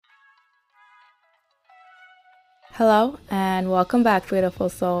Hello and welcome back, beautiful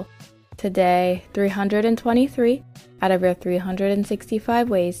soul. Today, 323 out of your 365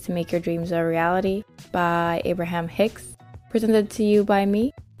 ways to make your dreams a reality by Hicks, presented to you by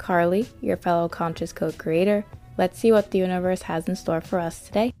me, Carly, your fellow conscious co-creator. Let's see what the universe has in store for us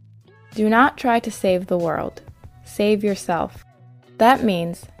today. Do not try to save the world. Save yourself. That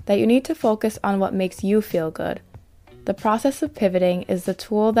means that you need to focus on what makes you feel good. The process of pivoting is the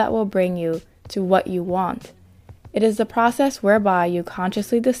tool that will bring you to what you want. It is the process whereby you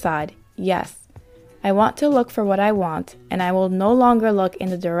consciously decide, yes, I want to look for what I want, and I will no longer look in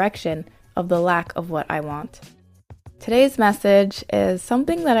the direction of the lack of what I want. Today's message is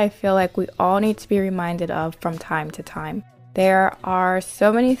something that I feel like we all need to be reminded of from time to time. There are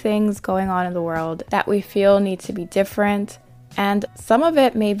so many things going on in the world that we feel need to be different, and some of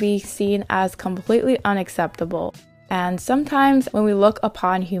it may be seen as completely unacceptable. And sometimes when we look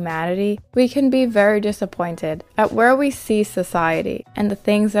upon humanity, we can be very disappointed at where we see society and the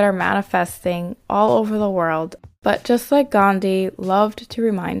things that are manifesting all over the world. But just like Gandhi loved to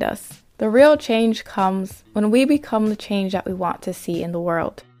remind us, the real change comes when we become the change that we want to see in the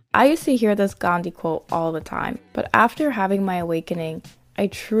world. I used to hear this Gandhi quote all the time, but after having my awakening, I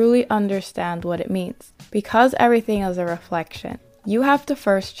truly understand what it means. Because everything is a reflection. You have to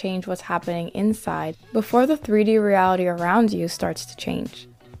first change what's happening inside before the 3D reality around you starts to change.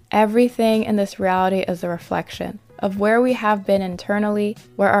 Everything in this reality is a reflection of where we have been internally,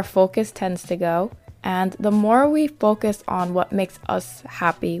 where our focus tends to go, and the more we focus on what makes us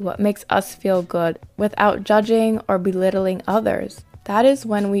happy, what makes us feel good, without judging or belittling others, that is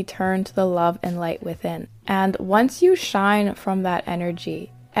when we turn to the love and light within. And once you shine from that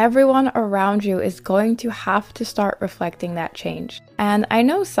energy, everyone around you is going to have to start reflecting that change. And I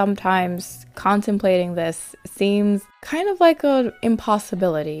know sometimes contemplating this seems kind of like an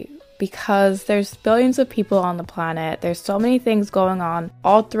impossibility because there's billions of people on the planet. There's so many things going on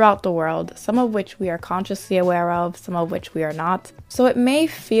all throughout the world, some of which we are consciously aware of, some of which we are not. So it may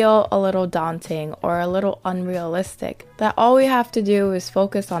feel a little daunting or a little unrealistic that all we have to do is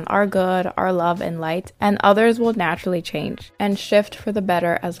focus on our good, our love and light, and others will naturally change and shift for the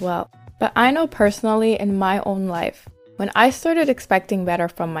better as well. But I know personally in my own life, when I started expecting better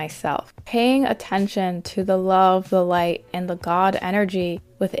from myself, paying attention to the love, the light, and the God energy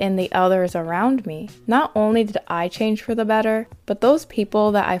within the others around me, not only did I change for the better, but those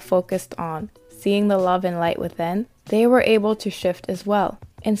people that I focused on, seeing the love and light within, they were able to shift as well.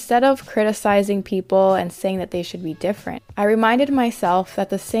 Instead of criticizing people and saying that they should be different, I reminded myself that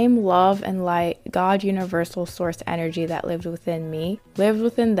the same love and light, God universal source energy that lived within me, lived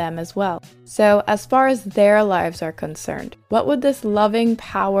within them as well. So as far as their lives are concerned, what would this loving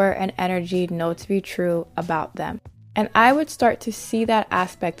power and energy know to be true about them? And I would start to see that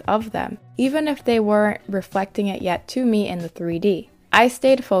aspect of them, even if they weren't reflecting it yet to me in the 3D. I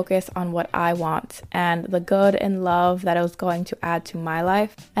stayed focused on what I want and the good and love that I was going to add to my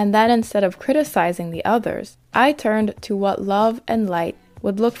life. And then instead of criticizing the others, I turned to what love and light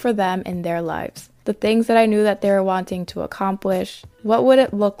would look for them in their lives. The things that I knew that they were wanting to accomplish. What would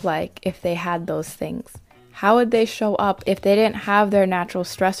it look like if they had those things? How would they show up if they didn't have their natural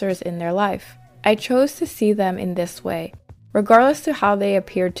stressors in their life? I chose to see them in this way, regardless to how they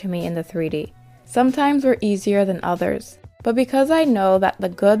appeared to me in the 3D. Sometimes were easier than others. But because I know that the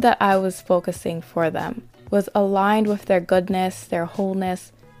good that I was focusing for them was aligned with their goodness, their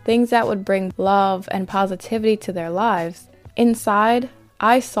wholeness, things that would bring love and positivity to their lives, inside,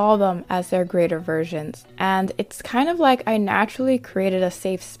 I saw them as their greater versions. And it's kind of like I naturally created a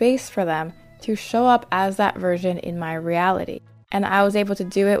safe space for them to show up as that version in my reality. And I was able to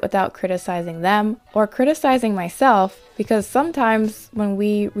do it without criticizing them or criticizing myself, because sometimes when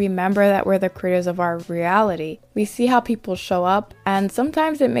we remember that we're the creators of our reality, we see how people show up, and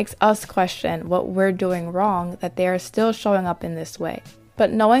sometimes it makes us question what we're doing wrong that they are still showing up in this way.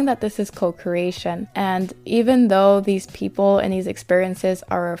 But knowing that this is co-creation, and even though these people and these experiences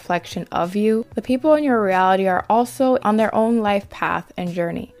are a reflection of you, the people in your reality are also on their own life path and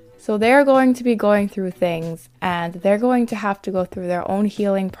journey. So they're going to be going through things, and they're going to have to go through their own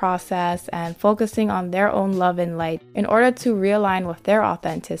healing process and focusing on their own love and light in order to realign with their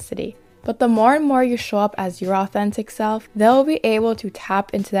authenticity. But the more and more you show up as your authentic self, they'll be able to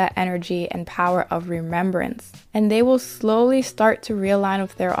tap into that energy and power of remembrance. And they will slowly start to realign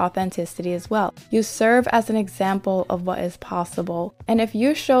with their authenticity as well. You serve as an example of what is possible. And if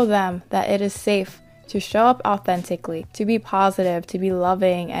you show them that it is safe to show up authentically, to be positive, to be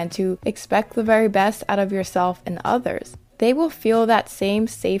loving, and to expect the very best out of yourself and others, they will feel that same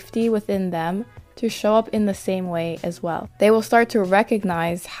safety within them to show up in the same way as well. They will start to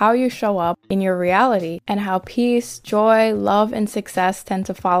recognize how you show up in your reality and how peace, joy, love, and success tend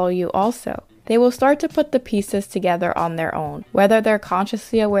to follow you also. They will start to put the pieces together on their own, whether they're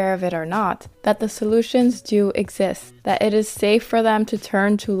consciously aware of it or not, that the solutions do exist, that it is safe for them to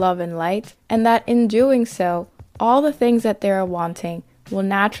turn to love and light, and that in doing so, all the things that they're wanting will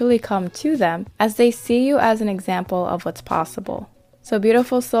naturally come to them as they see you as an example of what's possible. So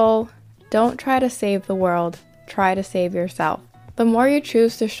beautiful soul, don't try to save the world, try to save yourself. The more you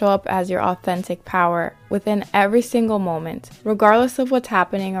choose to show up as your authentic power within every single moment, regardless of what's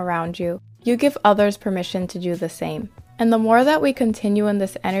happening around you, you give others permission to do the same. And the more that we continue in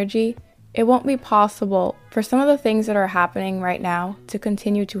this energy, it won't be possible for some of the things that are happening right now to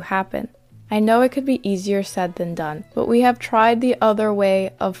continue to happen. I know it could be easier said than done, but we have tried the other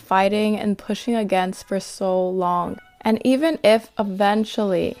way of fighting and pushing against for so long. And even if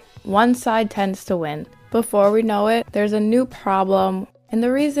eventually one side tends to win, before we know it, there's a new problem. And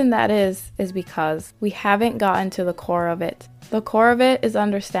the reason that is because we haven't gotten to the core of it. The core of it is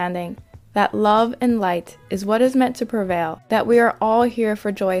understanding that love and light is what is meant to prevail, that we are all here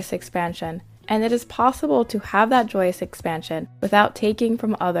for joyous expansion, and it is possible to have that joyous expansion without taking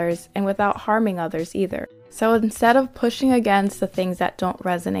from others and without harming others either. So instead of pushing against the things that don't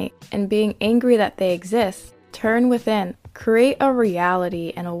resonate and being angry that they exist, turn within, create a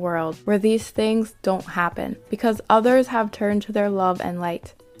reality and a world where these things don't happen because others have turned to their love and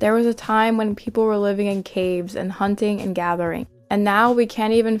light. There was a time when people were living in caves and hunting and gathering. And now we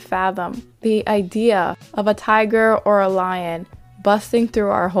can't even fathom the idea of a tiger or a lion busting through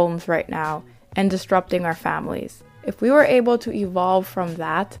our homes right now and disrupting our families. If we were able to evolve from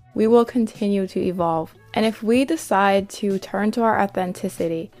that, we will continue to evolve. And if we decide to turn to our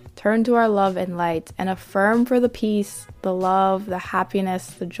authenticity, turn to our love and light, and affirm for the peace, the love, the happiness,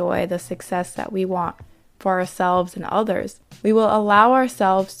 the joy, the success that we want for ourselves and others, we will allow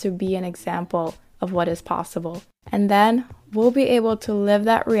ourselves to be an example of what is possible. And then we'll be able to live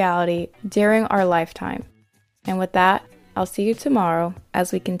that reality during our lifetime. And with that, I'll see you tomorrow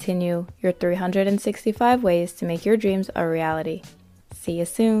as we continue your 365 ways to make your dreams a reality. See you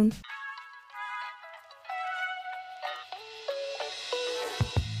soon.